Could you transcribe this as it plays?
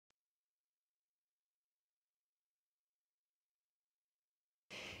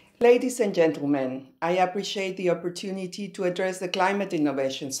Ladies and gentlemen, I appreciate the opportunity to address the Climate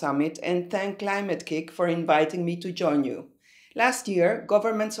Innovation Summit and thank Climate-KIC for inviting me to join you. Last year,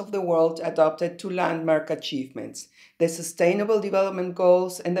 governments of the world adopted two landmark achievements, the Sustainable Development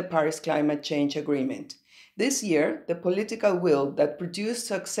Goals and the Paris Climate Change Agreement. This year, the political will that produced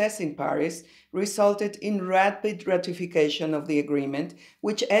success in Paris resulted in rapid ratification of the agreement,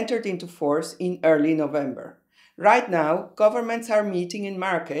 which entered into force in early November. Right now, governments are meeting in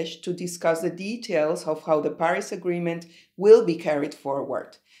Marrakech to discuss the details of how the Paris Agreement will be carried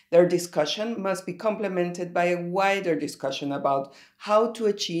forward. Their discussion must be complemented by a wider discussion about how to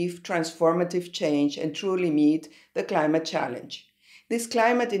achieve transformative change and truly meet the climate challenge. This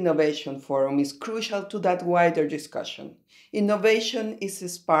Climate Innovation Forum is crucial to that wider discussion. Innovation is a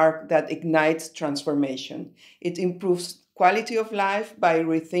spark that ignites transformation. It improves quality of life by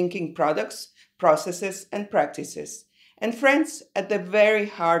rethinking products, processes, and practices. And friends, at the very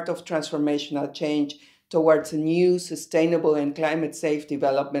heart of transformational change towards a new, sustainable, and climate-safe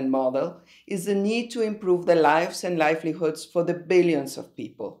development model is the need to improve the lives and livelihoods for the billions of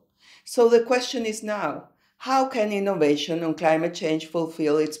people. So the question is now, how can innovation on climate change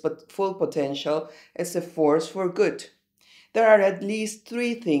fulfill its full potential as a force for good? There are at least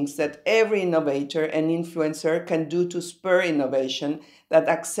three things that every innovator and influencer can do to spur innovation that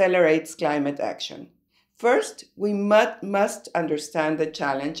accelerates climate action. First, we must understand the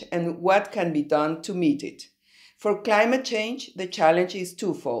challenge and what can be done to meet it. For climate change, the challenge is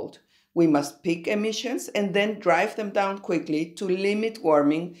twofold. We must peak emissions and then drive them down quickly to limit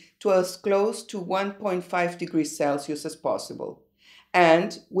warming to as close to 1.5 degrees Celsius as possible.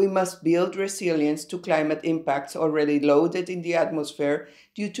 And we must build resilience to climate impacts already loaded in the atmosphere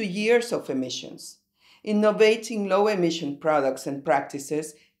due to years of emissions. Innovating low-emission products and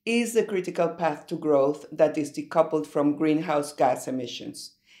practices is the critical path to growth that is decoupled from greenhouse gas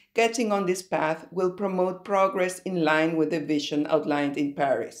emissions. Getting on this path will promote progress in line with the vision outlined in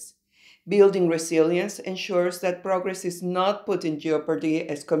Paris. Building resilience ensures that progress is not put in jeopardy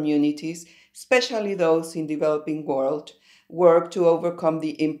as communities, especially those in the developing world, work to overcome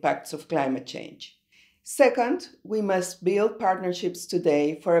the impacts of climate change. Second, we must build partnerships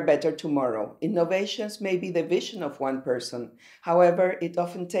today for a better tomorrow. Innovations may be the vision of one person. However, it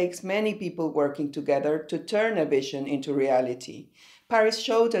often takes many people working together to turn a vision into reality. Paris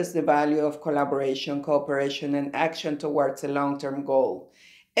showed us the value of collaboration, cooperation, and action towards a long-term goal.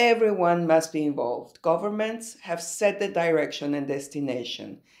 Everyone must be involved. Governments have set the direction and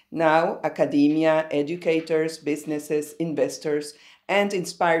destination. Now, academia, educators, businesses, investors, and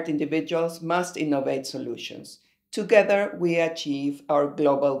inspired individuals must innovate solutions. Together, we achieve our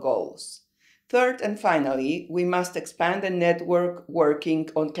global goals. Third and finally, we must expand the network working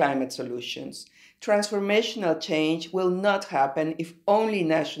on climate solutions. Transformational change will not happen if only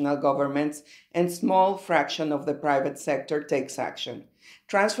national governments and small fraction of the private sector takes action.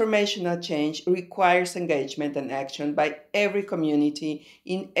 Transformational change requires engagement and action by every community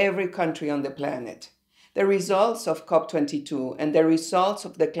in every country on the planet. The results of COP22 and the results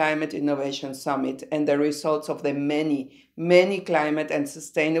of the Climate Innovation Summit and the results of the many climate and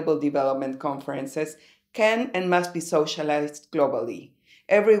sustainable development conferences can and must be socialized globally.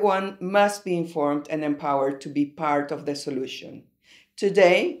 Everyone must be informed and empowered to be part of the solution.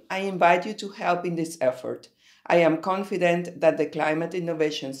 Today, I invite you to help in this effort. I am confident that the Climate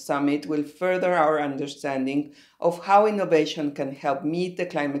Innovation Summit will further our understanding of how innovation can help meet the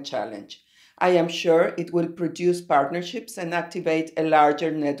climate challenge. I am sure it will produce partnerships and activate a larger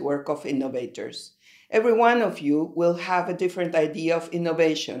network of innovators. Every one of you will have a different idea of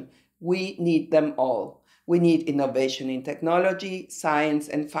innovation. We need them all. We need innovation in technology, science,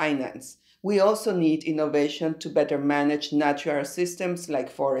 and finance. We also need innovation to better manage natural systems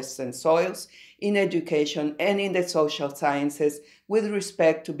like forests and soils, in education and in the social sciences with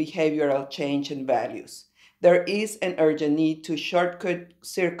respect to behavioral change and values. There is an urgent need to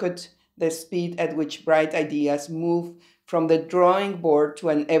circuit the speed at which bright ideas move from the drawing board to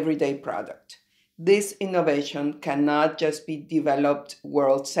an everyday product. This innovation cannot just be developed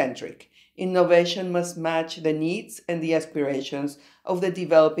world-centric. Innovation must match the needs and the aspirations of the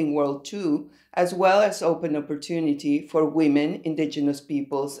developing world too, as well as open opportunity for women, indigenous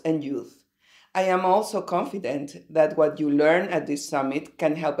peoples, and youth. I am also confident that what you learn at this summit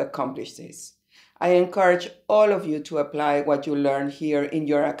can help accomplish this. I encourage all of you to apply what you learn here in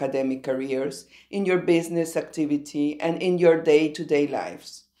your academic careers, in your business activity, and in your day-to-day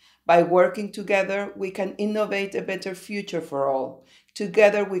lives. By working together, we can innovate a better future for all.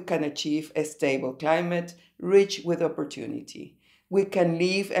 Together, we can achieve a stable climate, rich with opportunity. We can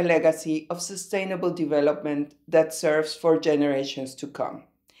leave a legacy of sustainable development that serves for generations to come.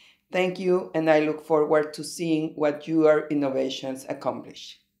 Thank you, and I look forward to seeing what your innovations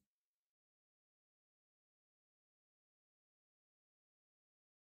accomplish.